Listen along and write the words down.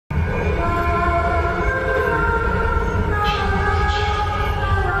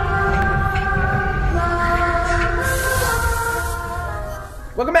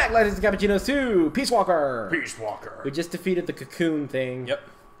back, ladies and cappuccinos, to Peace Walker. Peace Walker. We just defeated the cocoon thing. Yep.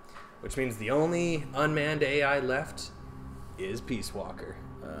 Which means the only unmanned AI left is Peace Walker.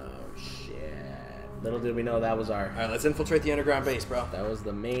 Oh, shit. Little did we know that was our... Alright, let's infiltrate the underground base, bro. That was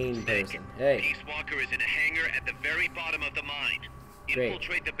the main person. Hey. Peace Walker is in a hangar at the very bottom of the mine. Great.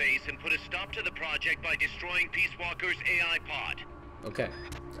 Infiltrate the base and put a stop to the project by destroying Peace Walker's AI pod. Okay.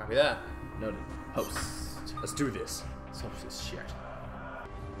 Copy that. Noted. Host. Let's do this. Let's host this shit.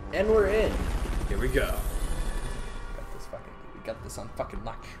 And we're in. Here we go. We got this on fucking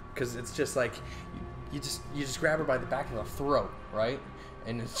lock. Because it's just like, you just grab her by the back of the throat, right?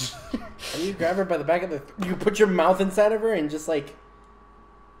 And it's just... And you grab her by the back of the... You put your mouth inside of her and just like...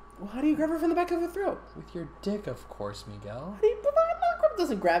 Well, how do you grab her from the back of the throat? With your dick, of course, Miguel. How do you... Grab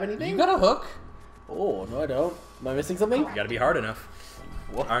doesn't grab anything. You got a hook. Oh, no I don't. Am I missing something? You gotta be hard enough.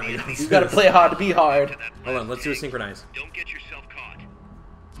 What? Alright, You gotta play hard to be hard. Hold on, let's do a synchronize. Don't get yourself caught.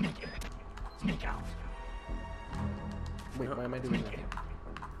 Sneak out. Wait, why am I doing that?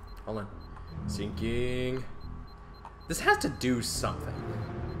 Hold on. Syncing. This has to do something.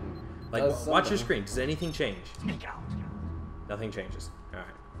 Like, Does watch your something. screen. Does anything change? Sneak out. Nothing changes. Alright.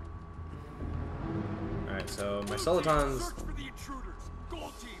 Alright, so my solitons... Search for the intruders.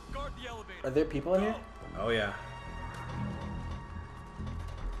 Gold team, guard the elevator. Are there people in here? Oh, yeah.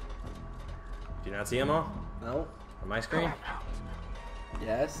 Do you not see them all? No. On my screen?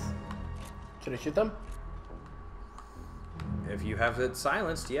 Yes. Should I shoot them? If you have it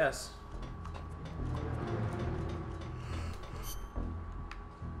silenced, yes.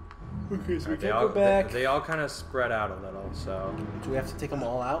 Okay, so we Alright, can't go back. they all kind of spread out a little, so... Do we have to take them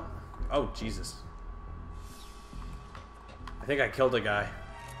all out? Oh, Jesus. I think I killed a guy.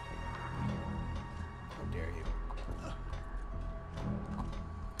 How dare you.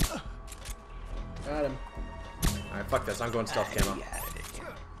 Got him. Alright, fuck this. I'm going stealth camo.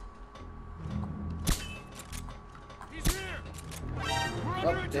 He's here. We're Oh,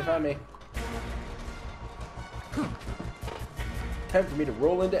 under they attack. found me. Time for me to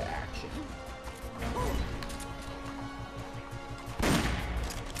roll into action.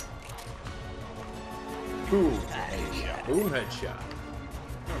 Boom. Headshot. Boom, headshot.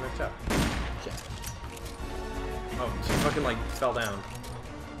 Oh, nice job. Shot. Oh, she fucking, like, fell down.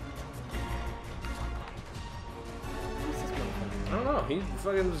 Who's this motherfucker? I don't know. He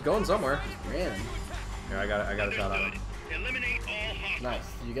fucking was going somewhere. Ran. Here, I got a shot on him. Eliminate all hostiles. Nice.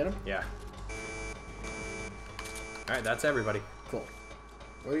 Did you get him? Yeah. Alright, that's everybody. Cool.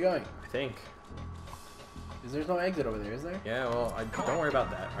 Where are you going? I think. There's no exit over there, is there? Yeah, well, don't worry about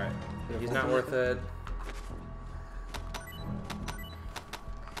that. Alright. He's not worth it.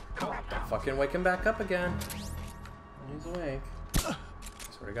 Don't fucking wake him back up again. He's awake.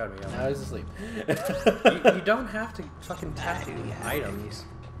 Swear to God, Miguel. Now he's asleep. You don't have to fucking tap items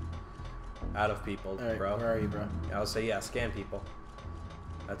out of people, Alright, bro. where are you, bro? I'll say yeah, scan people.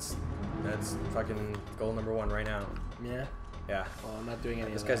 That's fucking goal number 1 right now. Yeah? Yeah. Well, I'm not doing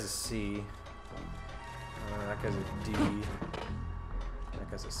any This of that. guy's a C. That guy's a D. That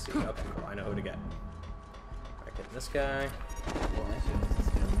guy's a C. Okay, cool. I know who to get. Alright, getting this guy. Well, actually, this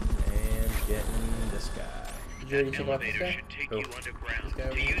guy. And getting this guy. Did you already check out this Elevator guy? should take Who? you underground. This guy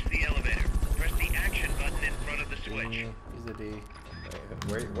over To here? use the elevator, press the action button in front of the switch. He's a D.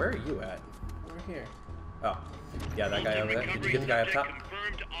 Wait, where are you at? We're here. Oh, yeah, that guy over there. Did you get the guy up top?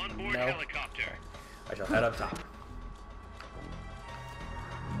 Confirmed onboard No. helicopter. I shall head up top.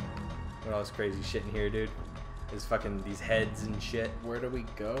 Look at all this crazy shit in here, dude. There's fucking these heads and shit. Where do we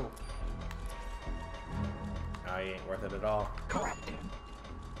go? Oh, he ain't worth it at all.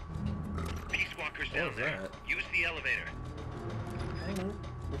 Peace Walker's What down was there. that? Use the elevator. I don't know.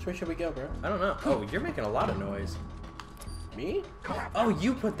 Which way should we go, bro? I don't know. Oh, you're making a lot of noise. Me? Oh,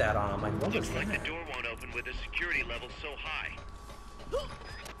 you put that on. I'm like, what was Looks like the that? door won't open with the security level so high.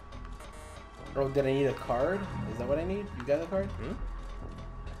 Oh, did I need a card? Is that what I need? You got the card? Hmm?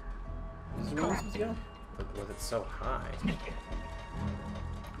 Is this where we're supposed to go? With it so high.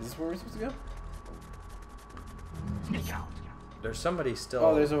 Is this where we're supposed to go? Sneak out. There's somebody still.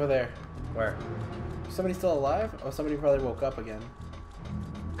 Oh, there's over there. Where? Is somebody still alive? Oh, somebody probably woke up again.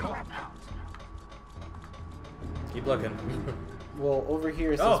 Keep looking. Well, over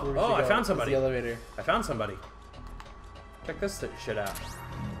here is Oh, where we oh, should I go. found It's somebody. the elevator. I found somebody. Check this shit out.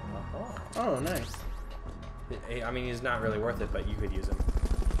 Oh, nice. I mean, he's not really worth it, but you could use him.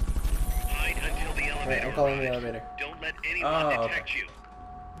 Hide until the elevator Wait, I'm calling the arrives. elevator. Don't let anyone Oh, detect okay. you.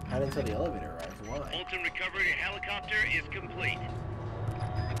 Hide until the elevator arrives. Why? Fulton recovery helicopter is complete.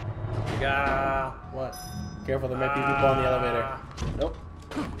 Yeah. What? Careful, there might be people on the elevator. Nope.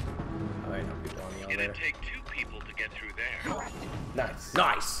 Oh, there ain't no people on the It'd elevator. take 2 people to get through there. Nice.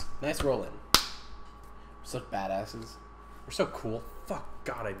 Nice. Nice rolling. Such badasses. We're so cool. Fuck.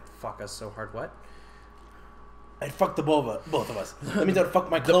 God, I'd fuck us so hard. What? I'd fuck the both of us. That means I'd fuck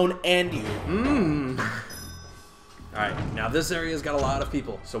my clone and you. Alright, now this area's got a lot of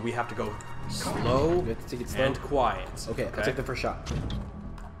people, so we have to go slow, We have to take it slow. and quiet. Okay, I'll take the first shot.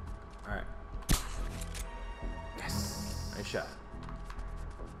 Alright. Yes. Nice shot.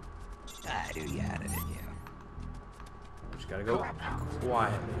 Just gotta go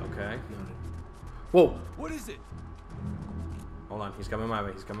quietly, okay? Whoa. What is it? Hold on, he's coming my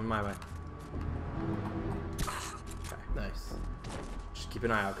way, he's coming my way. Okay. Nice. Just keep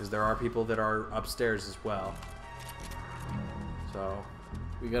an eye out, because there are people that are upstairs as well. So,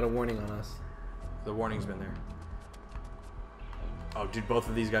 We got a warning on us. the warning's been there. Oh, dude, both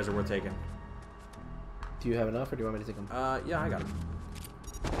of these guys are worth taking. Do you have enough, or do you want me to take them? Yeah, I got him.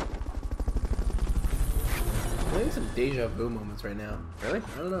 I'm having some deja vu moments right now. Really?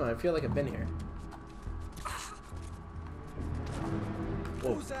 I don't know. I feel like I've been here.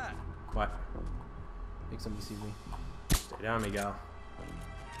 What was that? What? I think somebody sees me. Stay down, Miguel.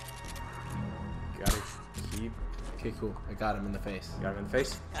 Gotta keep... Okay, cool. I got him in the face. Got him in the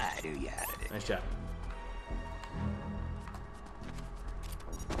face? Nice job.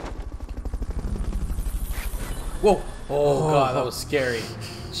 Whoa! Oh god, that was scary.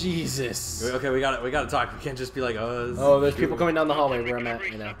 Jesus. Okay, we gotta talk. We can't just be like, oh. Oh, there's people coming down the hallway where I'm at Recovery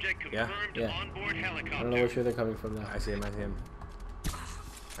right now. subject Yeah? confirmed Yeah. onboard I helicopter. don't know which way they're coming from now. I see him. I see him.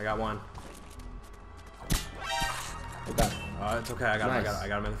 I got one. Oh god. It's okay. I got him. Nice. I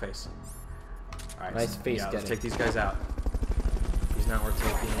got him in the face. All right. Nice face Yeah, let's getting. take these guys out. He's not worth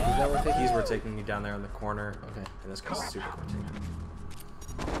taking. He's not worth taking? He's worth taking. You down there in the corner. Okay. And this guy's super worth taking.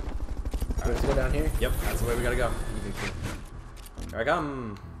 Do we have to go down here? Yep, that's the way we gotta go. Here I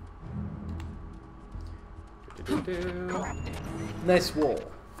come. Do-do-do-do. Nice roll.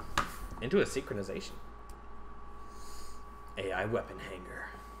 Into a synchronization. AI weapon hanger.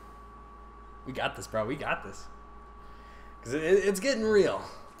 We got this, bro. We got this. Because it's getting real.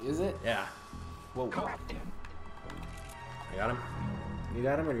 Is it? Yeah. Whoa. I got him. You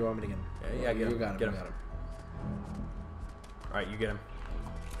got him, or do you want me to get him? Yeah, get him. You got him. Get you him. got him. Alright, you get him.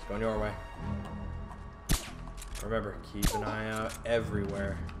 It's going your way. Remember, keep an eye out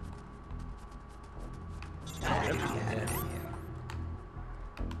everywhere. Okay,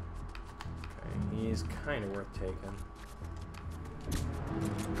 he's kind of worth taking.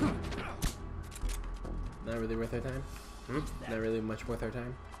 Not really worth our time? Hmm? Not really much worth our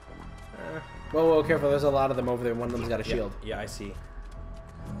time? Whoa, whoa, careful. There's a lot of them over there. One of them's got a Yeah, shield. yeah, I see.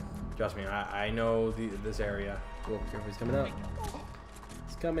 Trust me, I know this area. Whoa, careful. He's coming up.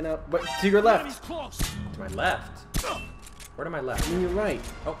 He's coming up. But to your left. Enemy's close. To my left. Where to my left? To your right.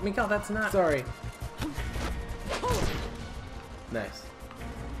 Oh, Mikael, that's not. Sorry. Nice.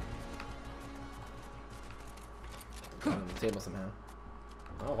 Got on the table somehow.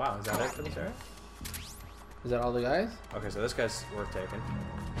 Oh wow, is that it for this area? Is that all the guys? Okay, so this guy's worth taking.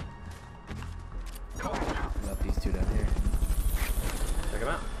 Got these two down here. Check him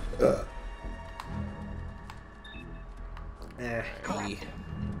out. D.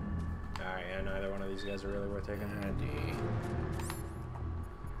 Alright, yeah, neither one of these guys are really worth taking. D.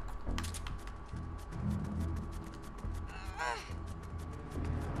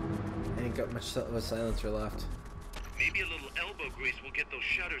 I ain't got much of a silencer left. Maybe a little elbow grease will get those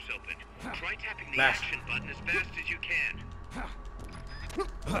shutters open. Try tapping the Mash. action button as fast as you can.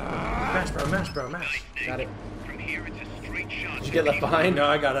 Mash, bro, mash, bro, mash. Nice, Nick. Got it. From here, it's a straight shot. Did you get left behind? No,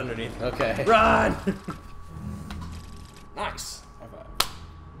 I got underneath. Okay. Run! Nice.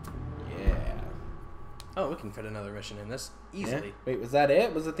 Yeah. Oh, we can fit another mission in this easily. Yeah. Wait, was that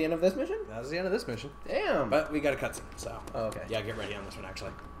it? Was it the end of this mission? That was the end of this mission. Damn. But we got a cutscene, so. Oh, okay. Yeah, get ready on this one,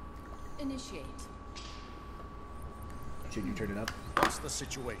 actually. Initiate. Should you turn it up? What's the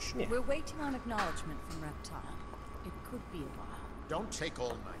situation? Yeah. We're waiting on acknowledgement from Reptile. It could be a while. Don't take all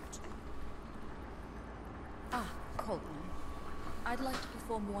night. Ah, Coldman. I'd like to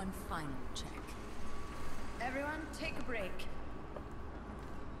perform one final check. Everyone, take a break.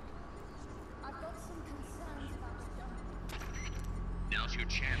 I've got some concerns about the Now's your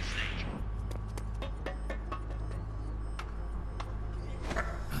chance, Snake.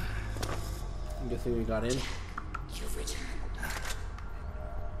 I'm guessing we got in. You've returned.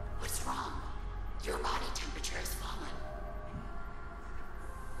 What's wrong? Your body temperature has fallen.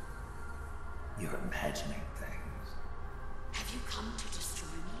 You're imagining things. Have you come to destroy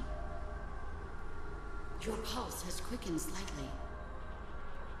me? Your pulse has quickened slightly.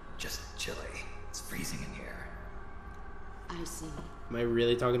 Just chilly. It's freezing in here. I see. Am I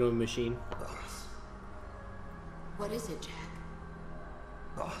really talking to a machine? What is it, Jack?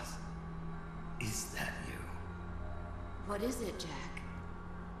 Boss, is that you? What is it, Jack?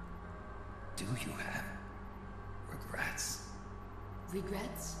 Do you have regrets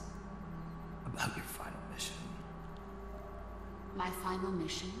Regrets? about your final mission? My final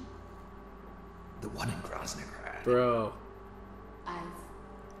mission? The one in Groznygrad. Bro.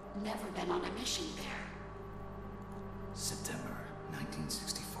 I've never been on a mission there. September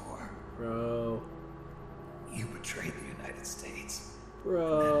 1964. Bro. You betrayed the United States.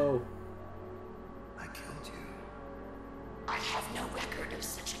 Bro. I killed you. I have no record of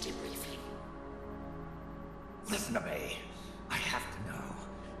such a debriefing. Listen to me. I have to know.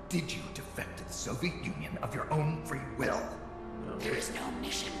 Did you defect to the Soviet Union of your own free will? There is no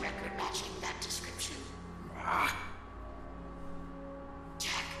mission record matching that description. Ah,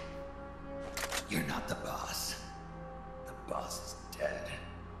 Jack, you're not the boss. The boss is dead.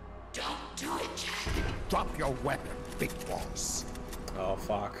 don't do it, Jack. Drop your weapon, big boss. Oh,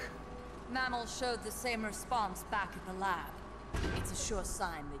 fuck. Mammal showed the same response back at the lab. It's a sure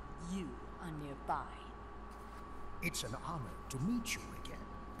sign that you are nearby. It's an honor to meet you again,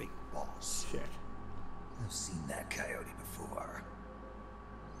 big boss. Shit. I've seen that coyote before.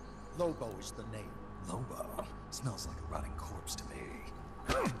 Lobo is the name. Lobo smells like a rotting corpse to me.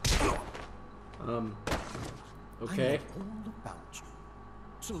 Okay. I know all about you.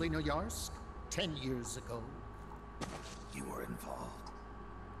 Selina Yarsk, 10 years ago, You were involved.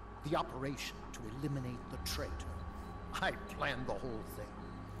 the operation to eliminate the traitor. I planned the whole thing.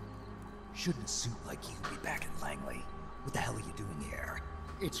 Shouldn't a suit like you be back in Langley? What the hell are you doing here?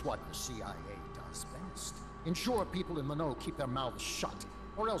 It's what the CIA does best. Ensure people in the know keep their mouths shut,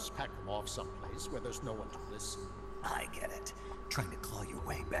 or else pack them off someplace where there's no one to listen. I get it. Trying to claw your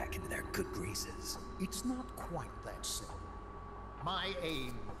way back into their good graces. It's not quite that simple. My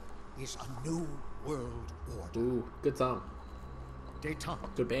aim is a new world order. Ooh, good song.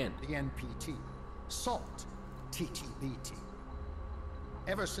 Détente, Good band. the NPT. SALT, TTBT.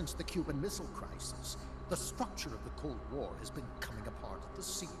 Ever since the Cuban Missile Crisis, the structure of the Cold War has been coming apart at the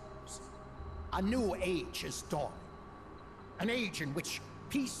seams. A new age is dawning. An age in which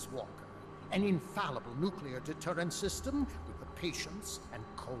Peace Walker, an infallible nuclear deterrent system with the patience and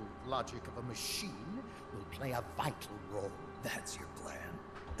cold logic of a machine, will play a vital role. That's your plan.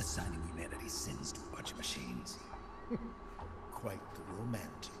 Assigning humanity's sins to a bunch of machines. Quite the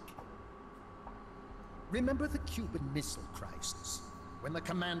romantic. Remember the Cuban Missile Crisis, when the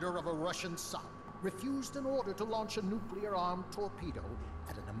commander of a Russian sub refused an order to launch a nuclear-armed torpedo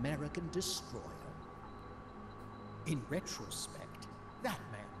at an American destroyer? In retrospect, that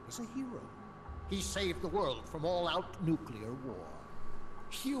man was a hero. He saved the world from all-out nuclear war.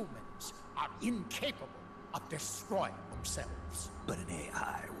 Humans are incapable of destroying themselves. But an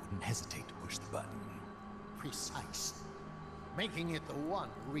AI wouldn't hesitate to push the button. Precisely. Making it the one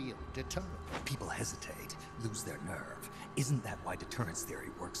real deterrent. People hesitate, lose their nerve. Isn't that why deterrence theory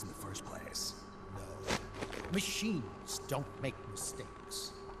works in the first place? No. Machines don't make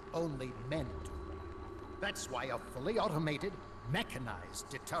mistakes. Only men do. That's why a fully automated, mechanized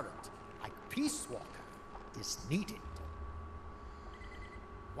deterrent like Peace Walker is needed.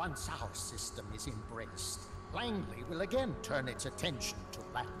 Once our system is embraced, Langley will again turn its attention to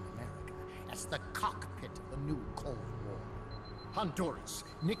Latin America as the cockpit of the new Cold War. Honduras,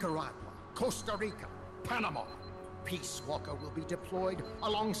 Nicaragua, Costa Rica, Panama. Peace Walker will be deployed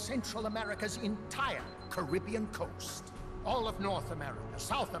along Central America's entire Caribbean coast. All of North America,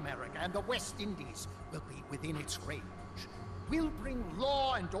 South America, and the West Indies will be within its range. We'll bring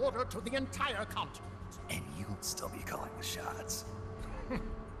law and order to the entire continent. And you'll still be calling the shots. You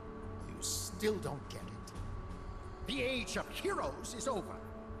still don't get it. The age of heroes is over,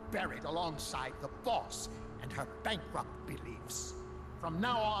 buried alongside the boss and her bankrupt beliefs. From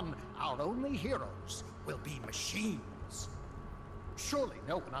now on, our only heroes will be machines. Surely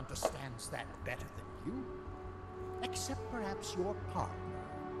no one understands that better than you, except perhaps your partner.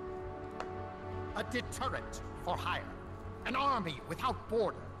 A deterrent for hire, an army without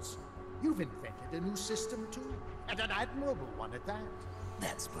borders. You've invented a new system too, and an admirable one at that.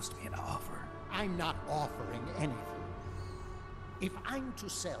 That's supposed to be an offer. I'm not offering anything. If I'm to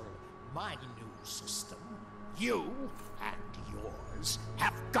sell my new system, you and yours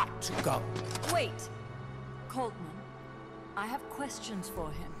have got to go. Wait! Coldman, I have questions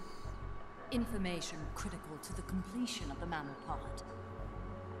for him. Information critical to the completion of the mammal pod.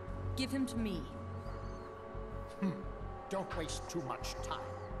 Give him to me. Don't waste too much time.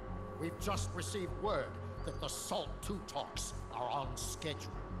 We've just received word that the SALT 2 talks are on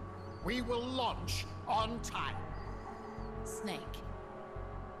schedule. We will launch on time. Snake,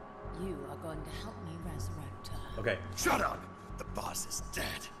 you are going to help me resurrect her. Okay. Shut up! The boss is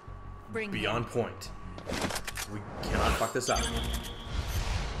dead. Bring Be him. on point. We cannot fuck this up.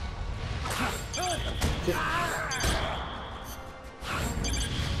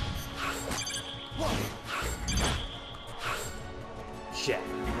 Shit.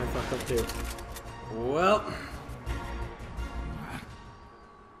 I fucked up too. Well.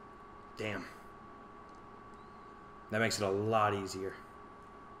 Damn. That makes it a lot easier.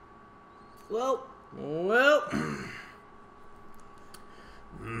 Well,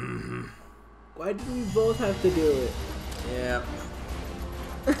 why did we both have to do it? Yep.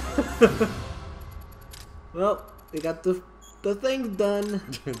 Well, we got the thing done.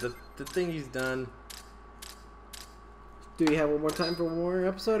 the thing he's done. Do we have one more time for one more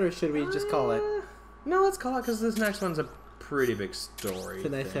episode, or should we just call it? No, let's call it because this next one's a pretty big story. It's a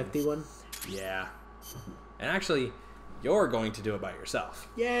nice thing. hefty one. Yeah. And actually, you're going to do it by yourself.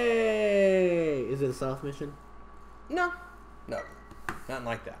 Yay! Is it a stealth mission? No. No. Nothing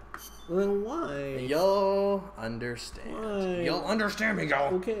like that. Well, then why? You'll understand. Why? You'll understand me,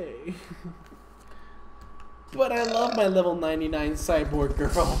 y'all. Okay. But I love my level 99 cyborg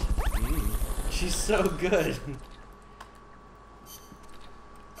girl. She's so good.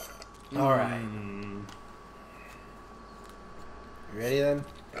 Alright. You ready then?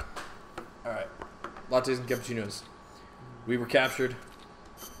 Alright. Lattes and cappuccinos. We were captured.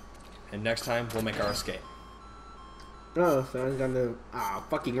 And next time, we'll make our escape. Oh, so I'm gonna... Ah,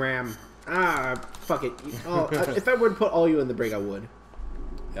 fucking ram. Ah, fuck it. Oh, if I were to put all you in the brig, I would.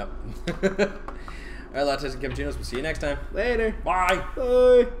 Yep. Alright, lattes and cappuccinos. We'll see you next time. Later. Bye.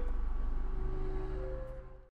 Bye.